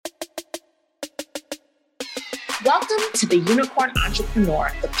Welcome to the Unicorn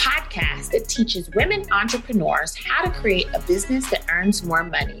Entrepreneur, the podcast that teaches women entrepreneurs how to create a business that earns more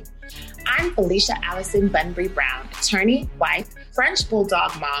money. I'm Felicia Allison Bunbury Brown, attorney, wife, French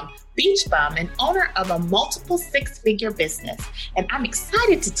bulldog mom, beach bum, and owner of a multiple six-figure business. And I'm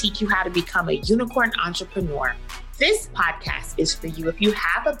excited to teach you how to become a unicorn entrepreneur. This podcast is for you if you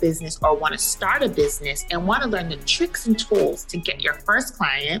have a business or want to start a business and want to learn the tricks and tools to get your first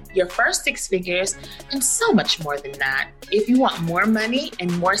client, your first six figures, and so much more than that. If you want more money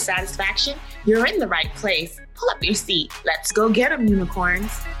and more satisfaction, you're in the right place. Pull up your seat. Let's go get them,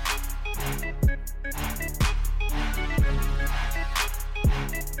 unicorns.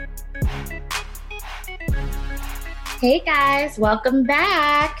 Hey guys, welcome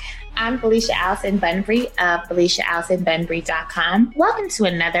back. I'm Felicia Allison Bunbury of FeliciaAllisonBunbury.com. Welcome to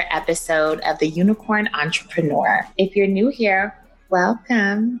another episode of the Unicorn Entrepreneur. If you're new here,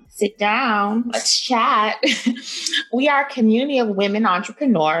 welcome. Sit down. Let's chat. We are a community of women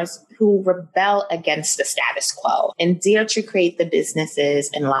entrepreneurs who rebel against the status quo and dare to create the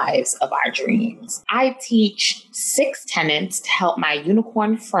businesses and lives of our dreams. I teach 6 tenets to help my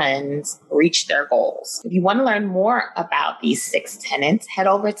unicorn friends reach their goals. If you want to learn more about these 6 tenets, head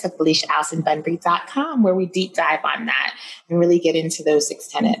over to FeliciaAllisonBunbury.com where we deep dive on that and really get into those 6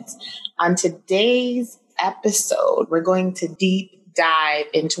 tenets. On today's episode, we're going to deep dive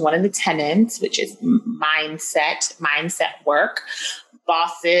into one of the tenets, which is mindset work.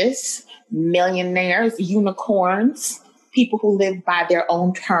 Bosses, millionaires, unicorns, people who live by their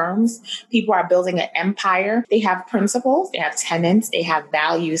own terms, people are building an empire. They have principles, they have tenets, they have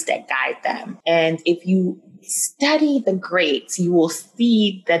values that guide them. And if you study the greats, you will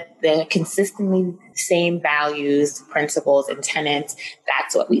see that the consistently same values, principles, and tenets.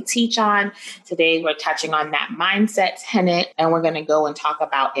 That's what we teach on. Today, we're touching on that mindset tenet, and we're going to go and talk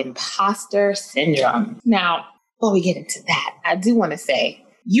about imposter syndrome. Now, before we get into that, I do want to say,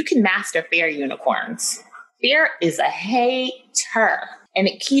 you can master fear, unicorns. Fear is a hater, and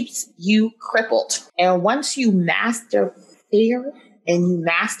it keeps you crippled. And once you master fear and you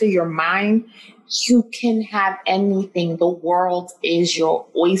master your mind, you can have anything. The world is your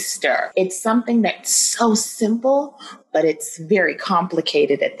oyster. It's something that's so simple, but it's very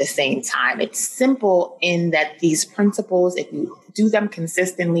complicated at the same time. It's simple in that these principles, if you do them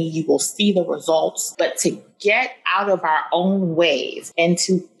consistently, you will see the results. But to get out of our own ways and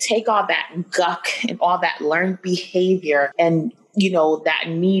to take all that guck and all that learned behavior and, that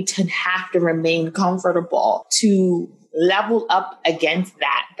need to have to remain comfortable to level up against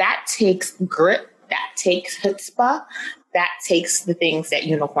that takes grit, that takes chutzpah, that takes the things that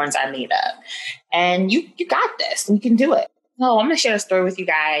unicorns are made of. And you got this. We can do it. So I'm going to share a story with you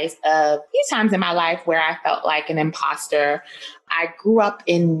guys of a few times in my life where I felt like an imposter. I grew up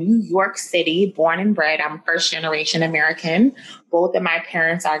in New York City, born and bred. I'm first generation American. Both of my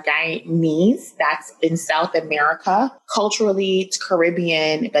parents are Guyanese. That's in South America. Culturally, it's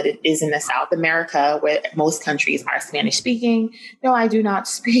Caribbean, but it is in the South America where most countries are Spanish speaking. No, I do not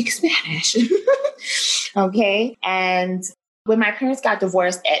speak Spanish. Okay. And when my parents got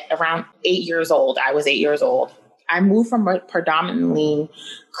divorced at around 8 years old, I was 8 years old. I moved from a predominantly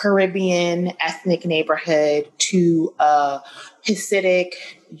Caribbean ethnic neighborhood to a Hasidic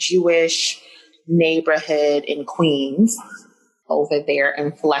Jewish neighborhood in Queens over there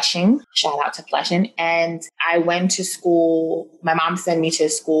in Flushing. Shout out to Flushing. And I went to school. My mom sent me to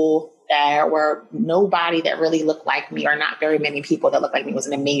school. There were nobody that really looked like me, or not very many people that looked like me. It was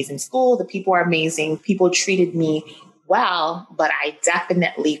an amazing school. The people were amazing. People treated me well, but I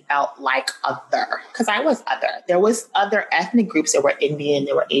definitely felt like other because I was other. There was other ethnic groups that were Indian,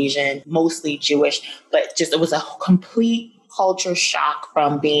 they were Asian, mostly Jewish, but just it was a complete culture shock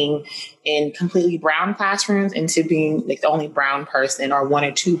from being in completely brown classrooms into being like the only brown person or one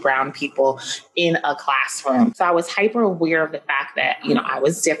or two brown people in a classroom. So I was hyper aware of the fact that, I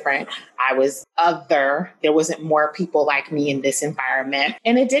was different. I was other. There wasn't more people like me in this environment.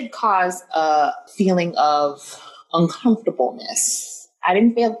 And it did cause a feeling of uncomfortableness. I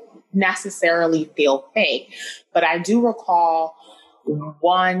didn't necessarily feel fake, but I do recall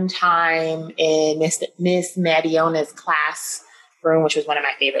one time in Miss Madiona's classroom, which was one of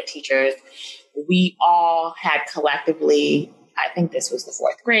my favorite teachers, we all had collectively, I think this was the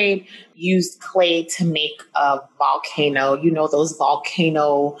 4th grade, used clay to make a volcano, those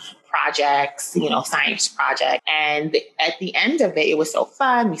volcano projects, science project. And at the end of it, it was so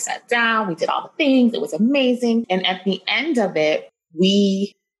fun. We sat down, we did all the things. It was amazing. And at the end of it,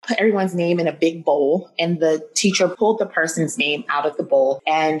 we put everyone's name in a big bowl, and the teacher pulled the person's name out of the bowl,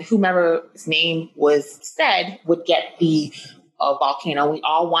 and whomever's name was said would get the a volcano. We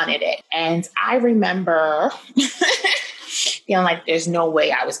all wanted it. And I remember feeling like there's no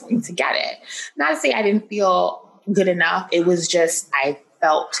way I was going to get it. Not to say I didn't feel good enough. It was just, I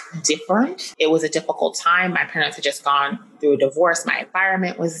felt different. It was a difficult time. My parents had just gone through a divorce. My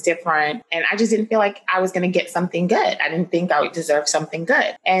environment was different. And I just didn't feel like I was going to get something good. I didn't think I would deserve something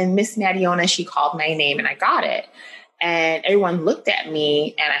good. And Miss Nadiona, she called my name and I got it. And everyone looked at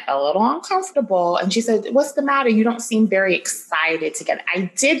me and I felt a little uncomfortable. And she said, "What's the matter? You don't seem very excited to get it."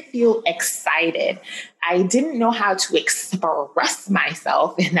 I did feel excited. I didn't know how to express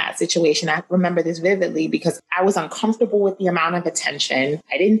myself in that situation. I remember this vividly because I was uncomfortable with the amount of attention.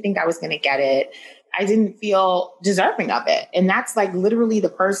 I didn't think I was going to get it. I didn't feel deserving of it. And that's like literally the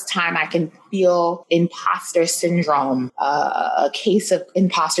first time I can feel imposter syndrome, a case of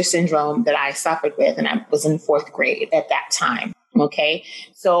imposter syndrome that I suffered with. And I was in 4th grade at that time. Okay.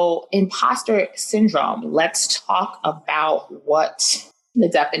 So imposter syndrome, let's talk about what the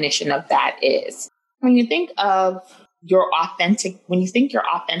definition of that is. When you think your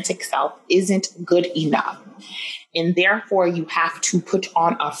authentic self isn't good enough, and therefore you have to put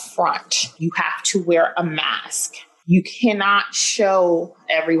on a front, you have to wear a mask. You cannot show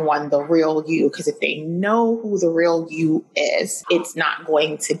everyone the real you, because if they know who the real you is, it's not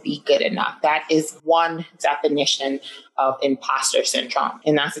going to be good enough. That is one definition of imposter syndrome.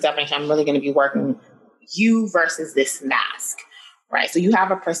 And that's the definition I'm really going to be working you versus this mask. Right. So you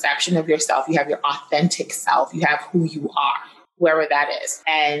have a perception of yourself. You have your authentic self. You have who you are, wherever that is.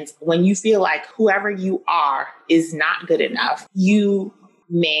 And when you feel like whoever you are is not good enough, you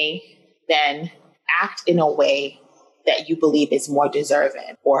may then act in a way that you believe is more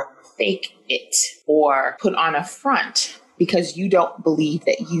deserving, or fake it, or put on a front because you don't believe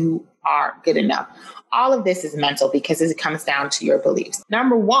that you are good enough. All of this is mental because it comes down to your beliefs.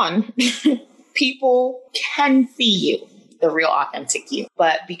 Number one, people can see you, the real authentic you.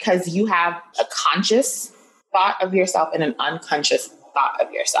 But because you have a conscious thought of yourself and an unconscious thought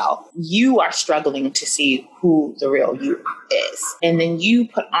of yourself, you are struggling to see who the real you is. And then you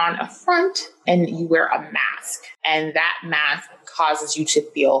put on a front and you wear a mask. And that mask causes you to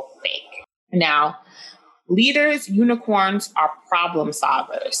feel fake. Now, leaders, unicorns are problem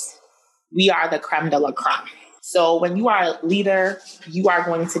solvers. We are the creme de la creme. So when you are a leader, you are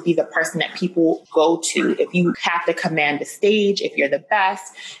going to be the person that people go to. If you have to command the stage, if you're the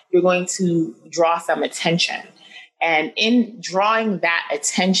best, you're going to draw some attention. And in drawing that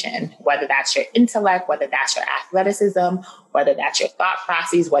attention, whether that's your intellect, whether that's your athleticism, whether that's your thought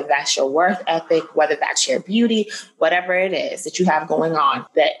processes, whether that's your work ethic, whether that's your beauty, whatever it is that you have going on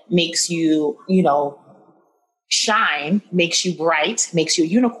that makes you, shine, makes you bright, makes you a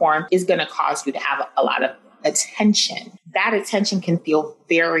unicorn, is going to cause you to have a lot of attention. That attention can feel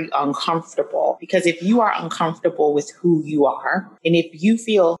very uncomfortable, because if you are uncomfortable with who you are, and if you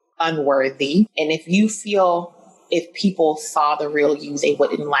feel unworthy, and if you feel if people saw the real you, they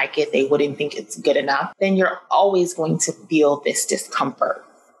wouldn't like it, they wouldn't think it's good enough, then you're always going to feel this discomfort.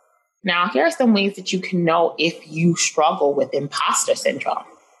 Now, here are some ways that you can know if you struggle with imposter syndrome.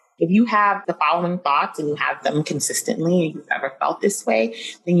 If you have the following thoughts and you have them consistently, and you've ever felt this way,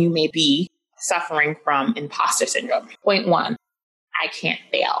 then you may be suffering from imposter syndrome. Point 1, I can't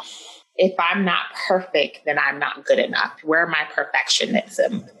fail. If I'm not perfect, then I'm not good enough. Where my perfectionist,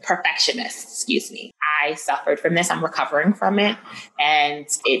 I suffered from this. I'm recovering from it, and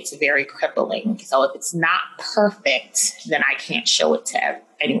it's very crippling. So if it's not perfect, then I can't show it to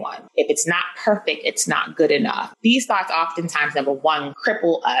anyone. If it's not perfect, it's not good enough. These thoughts oftentimes, number one,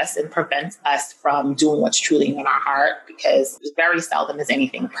 cripple us and prevent us from doing what's truly in our heart, because very seldom is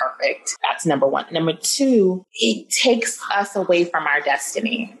anything perfect. That's number one. Number two, it takes us away from our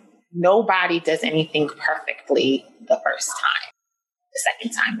destiny. Nobody does anything perfectly the first time, the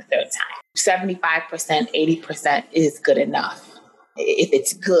second time, the third time. 75%, 80% is good enough. If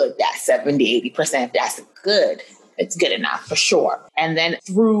it's good, that's 70, 80%. That's good. It's good enough for sure. And then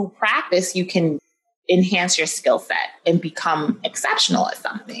through practice, you can enhance your skill set and become exceptional at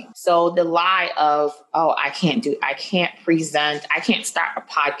something. So the lie of, I can't present, I can't start a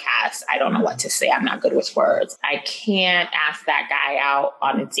podcast, I don't know what to say, I'm not good with words. I can't ask that guy out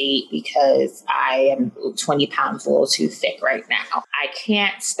on a date because I am 20 pounds a little too thick right now. I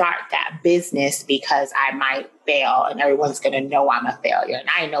can't start that business because I might fail and everyone's going to know I'm a failure. And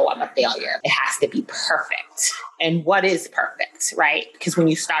I know I'm a failure. It has to be perfect. And what is perfect, right? Because when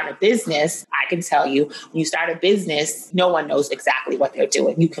you start a business, I can tell you, when you start a business, no one knows exactly what they're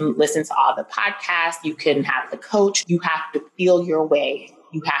doing. You can listen to all the podcasts. You can have the coach. You have to feel your way.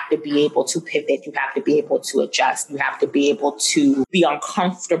 You have to be able to pivot. You have to be able to adjust. You have to be able to be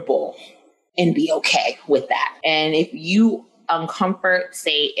uncomfortable and be okay with that. And if you uncomfort,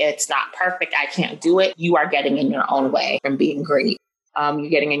 say it's not perfect, I can't do it, you are getting in your own way from being great. You're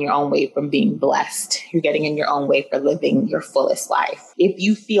getting in your own way from being blessed. You're getting in your own way for living your fullest life. If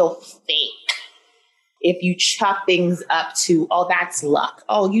you feel fake, if you chop things up to, oh, that's luck.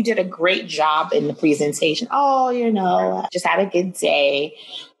 Oh, you did a great job in the presentation. Oh, just had a good day.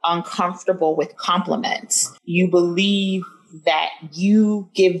 Uncomfortable with compliments. You believe that you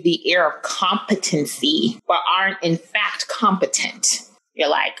give the air of competency, but aren't in fact competent. You're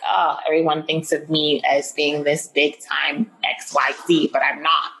like, oh, everyone thinks of me as being this big time XYZ, but I'm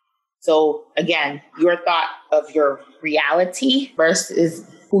not. So again, your thought of your reality versus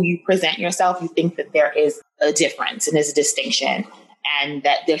who you present yourself, you think that there is a difference and there's a distinction, and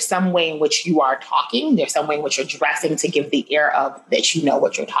that there's some way in which you are talking, there's some way in which you're dressing to give the air of that you know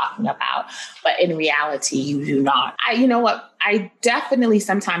what you're talking about. But in reality, you do not. I definitely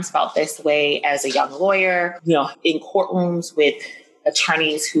sometimes felt this way as a young lawyer, in courtrooms with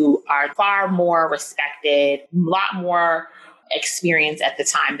attorneys who are far more respected, a lot more experience at the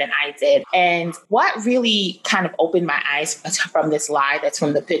time than I did. And what really kind of opened my eyes from this lie that's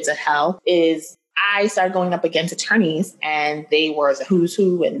from the pits of hell is I started going up against attorneys, and they were the who's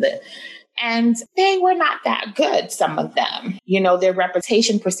who and they were not that good, some of them. Their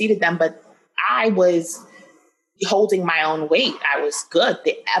reputation preceded them, but I was holding my own weight. I was good.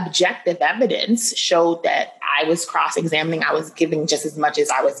 The objective evidence showed that I was cross-examining. I was giving just as much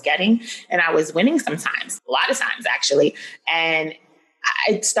as I was getting, and I was winning sometimes, a lot of times actually. And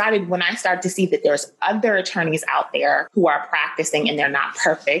when I started to see that there's other attorneys out there who are practicing and they're not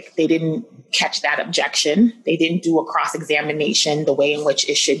perfect, they didn't catch that objection. They didn't do a cross-examination the way in which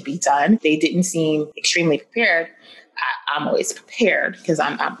it should be done. They didn't seem extremely prepared. I'm always prepared because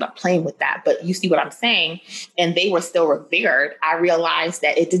I'm not playing with that. But you see what I'm saying? And they were still revered. I realized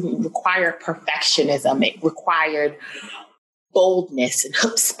that it didn't require perfectionism. It required boldness and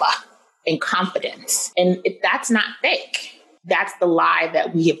chutzpah and confidence. And if that's not fake, that's the lie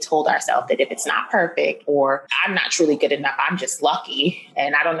that we have told ourselves, that if it's not perfect or I'm not truly good enough, I'm just lucky.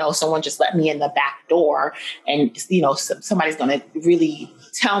 And I don't know, someone just let me in the back door and, somebody's going to really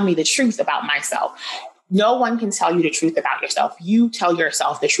tell me the truth about myself. No one can tell you the truth about yourself. You tell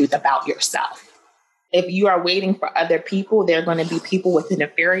yourself the truth about yourself. If you are waiting for other people, there are going to be people with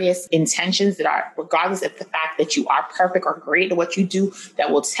nefarious intentions that are, regardless of the fact that you are perfect or great at what you do,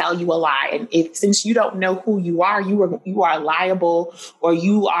 that will tell you a lie. And since you don't know who you are liable, or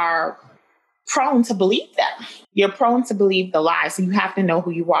you are prone to believe them. You're prone to believe the lie. So you have to know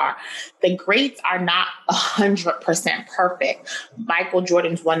who you are. The greats are not 100% perfect. Michael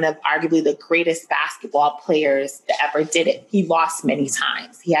Jordan's one of arguably the greatest basketball players that ever did it. He lost many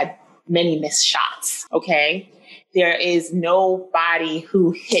times. He had many missed shots. Okay. There is nobody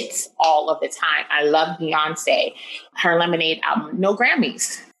who hits all of the time. I love Beyonce. Her Lemonade album, no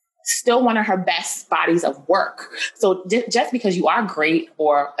Grammys. Still one of her best bodies of work. So just because you are great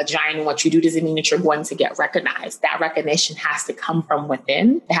or a giant in what you do doesn't mean that you're going to get recognized. That recognition has to come from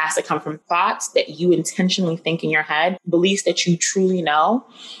within. It has to come from thoughts that you intentionally think in your head, beliefs that you truly know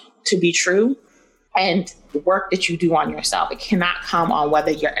to be true, and the work that you do on yourself. It cannot come on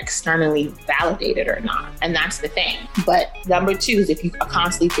whether you're externally validated or not. And that's the thing. But number two is if you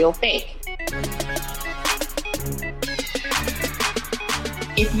constantly feel fake.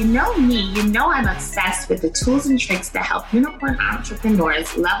 If you know me, you know I'm obsessed with the tools and tricks that help unicorn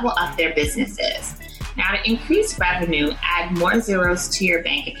entrepreneurs level up their businesses. Now, to increase revenue, add more zeros to your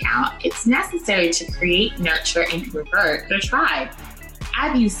bank account, it's necessary to create, nurture, and convert your tribe.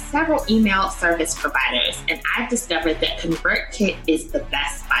 I've used several email service providers, and I've discovered that ConvertKit is the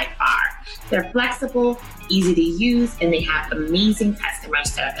best by far. They're flexible, easy to use, and they have amazing customer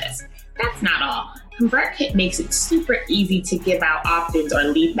service. That's not all. ConvertKit makes it super easy to give out opt-ins or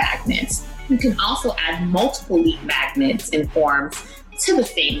lead magnets. You can also add multiple lead magnets and forms to the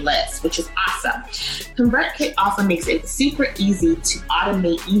same list, which is awesome. ConvertKit also makes it super easy to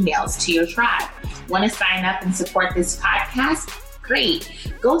automate emails to your tribe. Want to sign up and support this podcast? Great.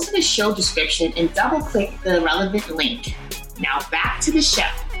 Go to the show description and double-click the relevant link. Now back to the show.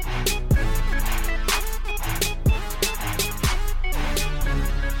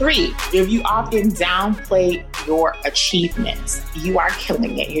 3, if you often downplay your achievements, you are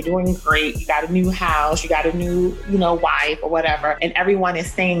killing it. You're doing great. You got a new house, you got a new, wife or whatever. And everyone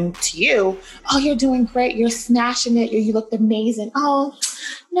is saying to you, oh, you're doing great. You're smashing it. You looked amazing. Oh,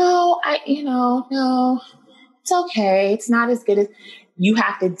 no, no, it's okay. It's not as good as you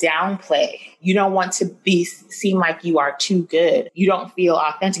have to downplay. You don't want to seem like you are too good. You don't feel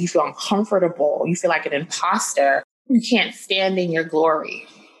authentic. You feel uncomfortable. You feel like an imposter. You can't stand in your glory.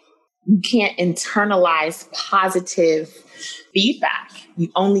 You can't internalize positive feedback.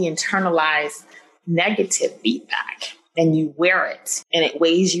 You only internalize negative feedback. And you wear it and it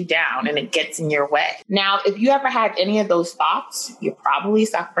weighs you down and it gets in your way. Now, if you ever had any of those thoughts, you're probably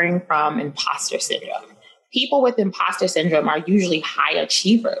suffering from imposter syndrome. People with imposter syndrome are usually high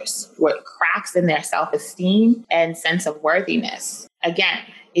achievers with cracks in their self-esteem and sense of worthiness. Again,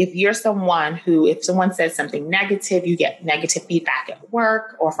 if you're someone who, if someone says something negative, you get negative feedback at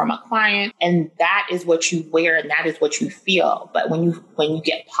work or from a client, and that is what you wear and that is what you feel. But when you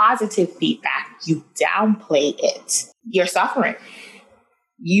get positive feedback, you downplay it. You're suffering.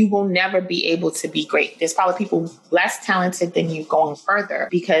 You will never be able to be great. There's probably people less talented than you going further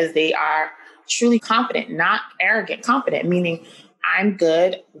because they are truly confident, not arrogant, confident, meaning I'm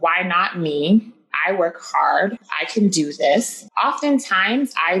good. Why not me? I work hard. I can do this.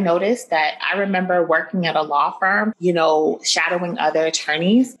 Oftentimes I notice that I remember working at a law firm, shadowing other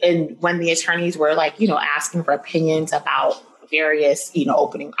attorneys. And when the attorneys were asking for opinions about various,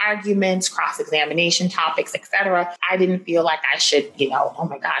 opening arguments, cross-examination topics, etc., I didn't feel like I should, oh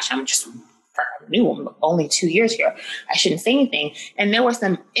my gosh, I'm new. I'm only 2 years here. I shouldn't say anything. And there were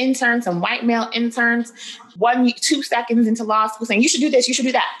some interns, some white male interns, 2 seconds into law school saying, you should do this, you should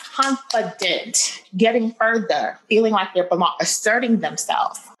do that. Confident, getting further, feeling like they're asserting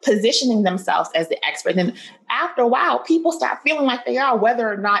themselves, positioning themselves as the expert. And after a while, people start feeling like they are,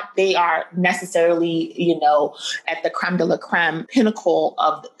 whether or not they are necessarily, at the creme de la creme pinnacle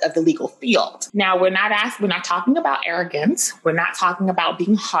of the legal field. Now, we're not talking about arrogance. We're not talking about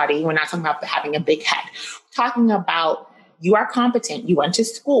being haughty. We're not talking about having a big head. We're talking about you are competent. You went to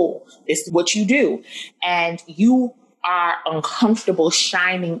school. This is what you do. And you are uncomfortable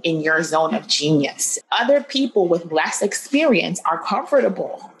shining in your zone of genius. Other people with less experience are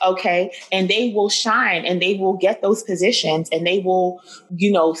comfortable, okay? And they will shine and they will get those positions and they will,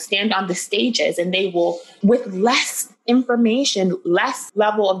 stand on the stages and they will, with less information, less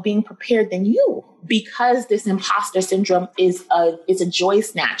level of being prepared than you, because this imposter syndrome is a joy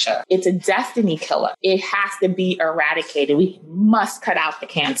snatcher. It's a destiny killer. It has to be eradicated. We must cut out the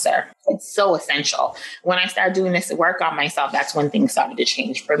cancer. It's so essential. When I started doing this work on myself, that's when things started to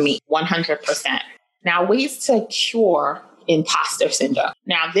change for me, 100%. Now, ways to cure imposter syndrome.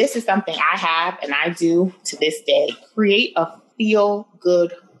 Now, this is something I have and I do to this day. Create a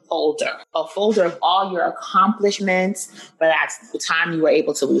feel-good folder, a folder of all your accomplishments, whether that's the time you were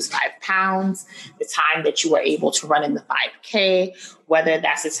able to lose 5 pounds, the time that you were able to run in the 5K, whether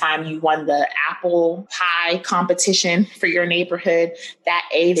that's the time you won the apple pie competition for your neighborhood, that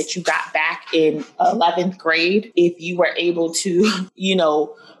A that you got back in 11th grade, if you were able to,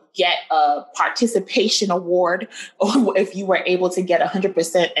 get a participation award, or if you were able to get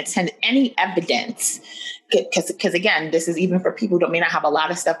 100% attend, any evidence. Because again, this is even for people who may not have a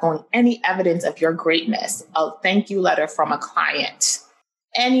lot of stuff going, any evidence of your greatness, a thank you letter from a client,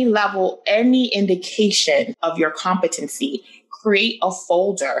 any level, any indication of your competency, create a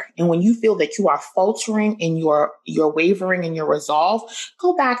folder. And when you feel that you are faltering and you're wavering in your resolve,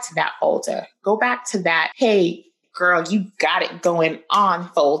 go back to that folder. Go back to that, hey, girl, you got it going on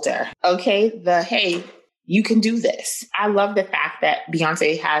folder. Okay. Hey, you can do this. I love the fact that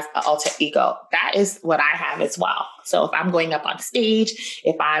Beyonce has an alter ego. That is what I have as well. So if I'm going up on stage,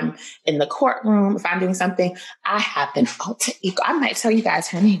 if I'm in the courtroom, if I'm doing something, I have an alter ego. I might tell you guys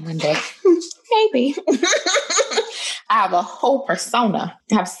her name one day. Maybe. I have a whole persona.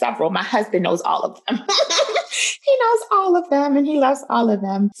 I have several. My husband knows all of them. He knows all of them and he loves all of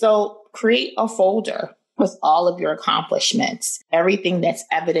them. So create a folder with all of your accomplishments, everything that's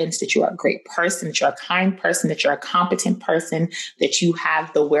evidence that you are a great person, that you're a kind person, that you're a competent person, that you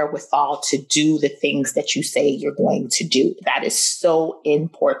have the wherewithal to do the things that you say you're going to do. That is so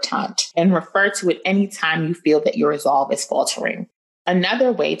important. And refer to it anytime you feel that your resolve is faltering.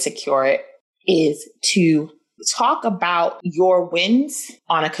 Another way to cure it is to talk about your wins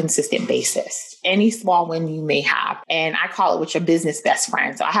on a consistent basis, any small win you may have. And I call it with your business best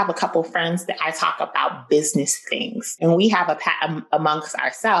friend. So I have a couple friends that I talk about business things. And we have a pat amongst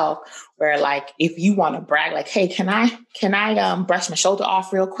ourselves where, like, if you want to brag, like, hey, can I brush my shoulder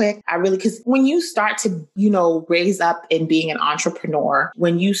off real quick? Because when you start to, raise up in being an entrepreneur,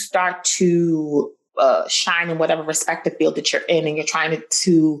 when you start to shine in whatever respective field that you're in and you're trying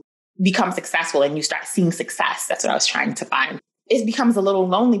to become successful and you start seeing success. That's what I was trying to find. It becomes a little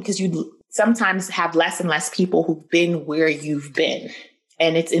lonely because you sometimes have less and less people who've been where you've been.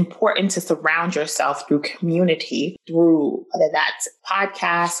 And it's important to surround yourself through community, through whether that's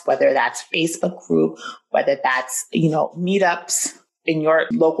podcasts, whether that's Facebook group, whether that's, meetups in your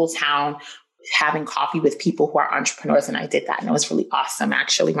local town, having coffee with people who are entrepreneurs. And I did that. And it was really awesome,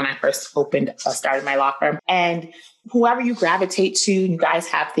 actually, when I first started my law firm. And whoever you gravitate to, you guys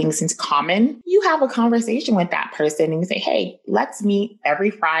have things in common. You have a conversation with that person and you say, hey, let's meet every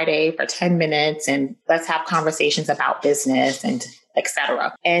Friday for 10 minutes and let's have conversations about business and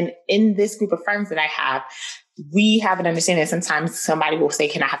etc. And in this group of friends that I have, we have an understanding. Sometimes somebody will say,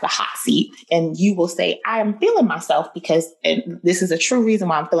 can I have the hot seat? And you will say, I am feeling myself because, and this is a true reason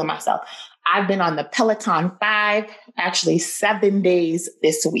why I'm feeling myself. I've been on the Peloton 7 days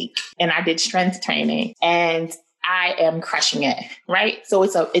this week, and I did strength training and I am crushing it, right? So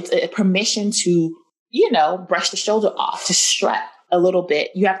it's a permission to, brush the shoulder off, to strut a little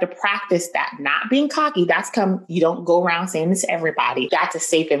bit. You have to practice that, not being cocky. You don't go around saying this to everybody. That's a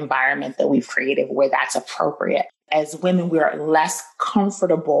safe environment that we've created where that's appropriate. As women, we are less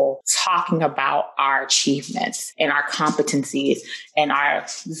comfortable talking about our achievements and our competencies and our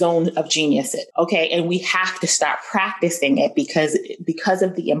zone of geniuses. Okay. And we have to start practicing it because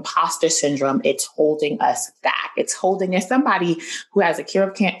of the imposter syndrome, it's holding us back. It's holding us. Somebody who has a cure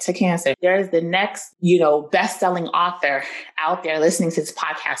to cancer. There's the next, best-selling author out there listening to this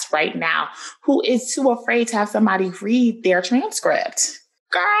podcast right now who is too afraid to have somebody read their transcript.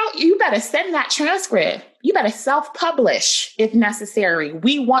 Girl, you better send that transcript. You better self-publish if necessary.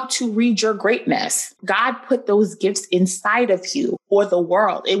 We want to read your greatness. God put those gifts inside of you for the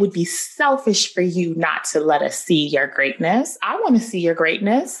world. It would be selfish for you not to let us see your greatness. I want to see your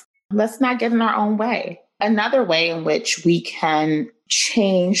greatness. Let's not get in our own way. Another way in which we can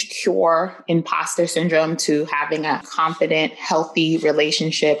cure imposter syndrome to having a confident, healthy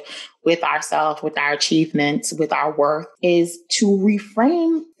relationship with ourselves, with our achievements, with our worth, is to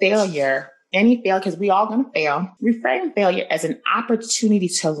reframe failure, because we all going to fail, reframe failure as an opportunity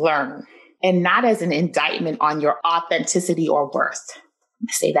to learn and not as an indictment on your authenticity or worth.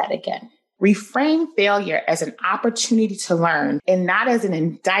 Say that again. Reframe failure as an opportunity to learn and not as an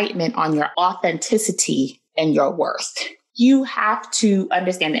indictment on your authenticity and your worth. You have to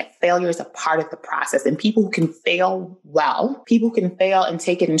understand that failure is a part of the process, and people who can fail well, people who can fail and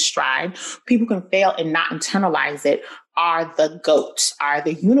take it in stride, people who can fail and not internalize it are the goats, are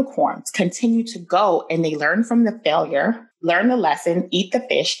the unicorns. Continue to go and they learn from the failure, learn the lesson, eat the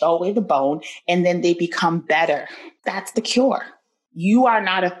fish, throw away the bone, and then they become better. That's the cure. You are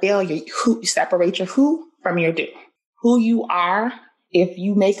not a failure. Separate your who from your do. Who you are, if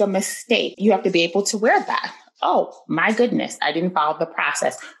you make a mistake, you have to be able to wear that. Oh, my goodness, I didn't follow the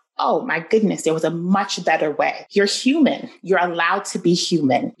process. Oh, my goodness, there was a much better way. You're human. You're allowed to be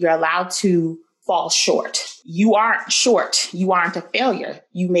human. You're allowed to fall short. You aren't short. You aren't a failure.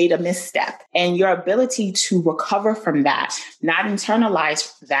 You made a misstep. And your ability to recover from that, not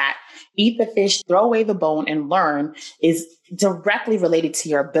internalize that, eat the fish, throw away the bone, and learn is directly related to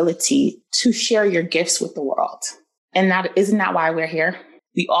your ability to share your gifts with the world. And isn't that why we're here?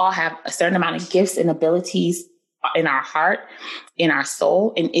 We all have a certain amount of gifts and abilities in our heart, in our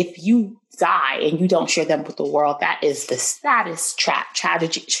soul. And if you die and you don't share them with the world, that is the saddest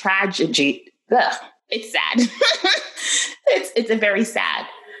tragedy. Ugh, it's sad. It's a very sad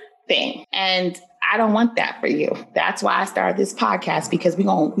thing. And I don't want that for you. That's why I started this podcast, because we're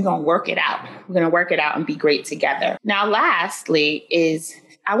gonna work it out. We're going to work it out and be great together. Now, lastly is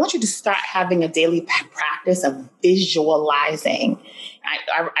I want you to start having a daily practice of visualizing.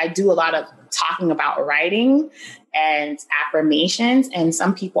 I do a lot of talking about writing and affirmations, and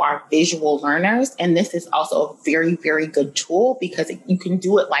some people are visual learners. And this is also a very, very good tool because you can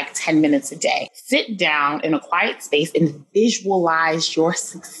do it like 10 minutes a day. Sit down in a quiet space and visualize your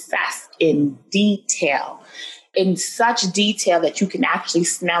success in detail. In such detail that you can actually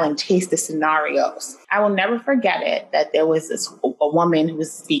smell and taste the scenarios. I will never forget it that there was a woman who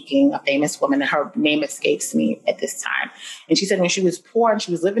was speaking, a famous woman, and her name escapes me at this time. And she said when she was poor and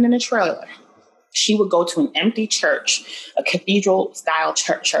she was living in a trailer, she would go to an empty church, a cathedral-style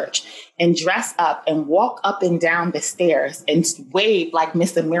church, and dress up and walk up and down the stairs and wave like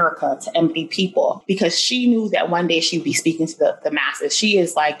Miss America to empty people because she knew that one day she would be speaking to the masses. She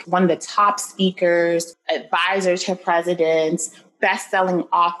is like one of the top speakers, advisors to presidents, best-selling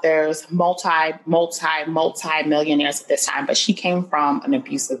authors, multi-millionaires at this time. But she came from an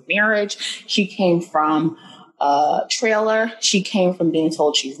abusive marriage. She came from trailer. She came from being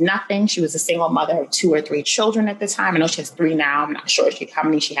told she's nothing. She was a single mother of 2 or 3 children at the time. I know she has 3 now. I'm not sure how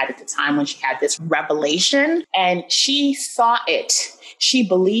many she had at the time when she had this revelation. And she saw it. She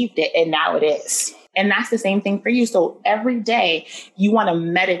believed it. And now it is. And that's the same thing for you. So every day you want to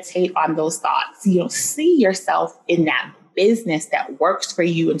meditate on those thoughts. See yourself in that business that works for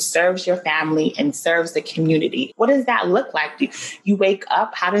you and serves your family and serves the community. What does that look like? You wake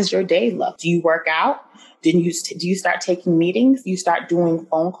up, how does your day look? Do you work out? Do you start taking meetings? Do you start doing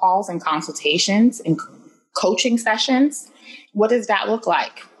phone calls and consultations and coaching sessions? What does that look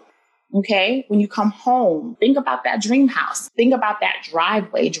like? Okay. When you come home, think about that dream house. Think about that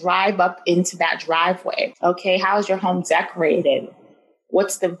driveway. Drive up into that driveway. Okay. How is your home decorated?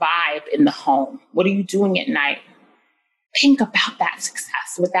 What's the vibe in the home? What are you doing at night? Think about that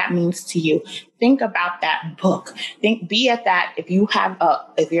success, what that means to you. Think about that book. Be at that. If you're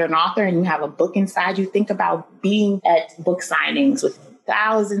an author and you have a book inside you, think about being at book signings with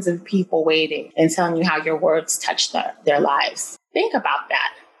thousands of people waiting and telling you how your words touch their lives. Think about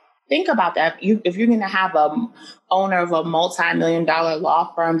that. Think about that. If you're going to have an owner of a multi-million-dollar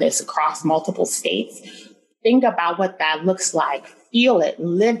law firm that's across multiple states, think about what that looks like. Feel it,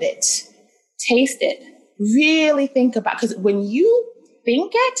 live it, taste it. Really think about, because when you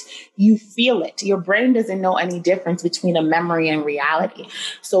think it, you feel it. Your brain doesn't know any difference between a memory and reality.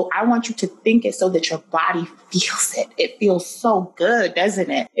 So I want you to think it so that your body feels it. It feels so good,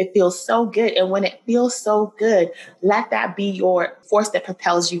 doesn't it? It feels so good. And when it feels so good, let that be your force that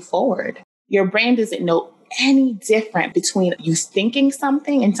propels you forward. Your brain doesn't know any different between you thinking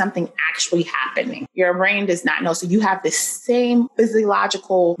something and something actually happening. Your brain does not know. So you have the same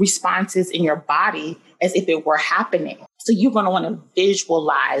physiological responses in your body as if it were happening. So you're going to want to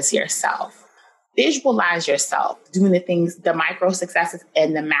visualize yourself. Visualize yourself doing the things, the micro successes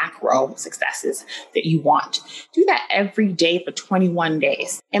and the macro successes that you want. Do that every day for 21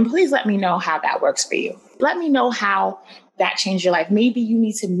 days. And please let me know how that works for you. Let me know how that changed your life. Maybe you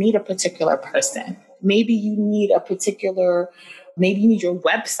need to meet a particular person. Maybe you need your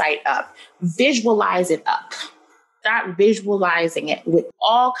website up. Visualize it up. Start visualizing it with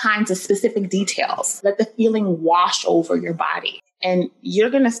all kinds of specific details. Let the feeling wash over your body. And you're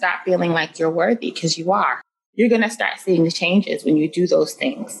going to start feeling like you're worthy, because you are. You're going to start seeing the changes when you do those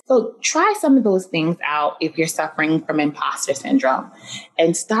things. So try some of those things out if you're suffering from imposter syndrome,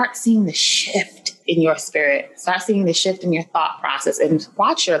 and start seeing the shift in your spirit. Start seeing the shift in your thought process and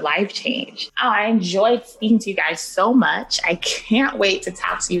watch your life change. Oh, I enjoyed speaking to you guys so much. I can't wait to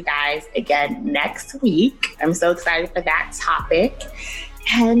talk to you guys again next week. I'm so excited for that topic.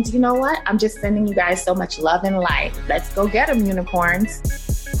 And you know what? I'm just sending you guys so much love and light. Let's go get them, unicorns.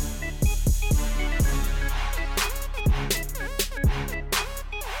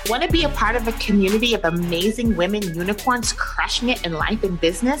 Want to be a part of a community of amazing women unicorns crushing it in life and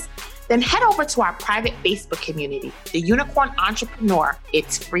business? Then head over to our private Facebook community, The Unicorn Entrepreneur.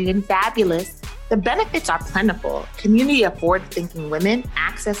 It's free and fabulous. The benefits are plentiful. Community of forward-thinking women,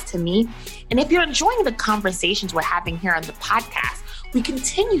 access to me. And if you're enjoying the conversations we're having here on the podcast, we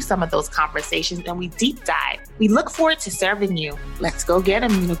continue some of those conversations and we deep dive. We look forward to serving you. Let's go get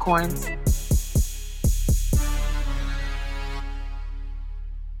them, unicorns.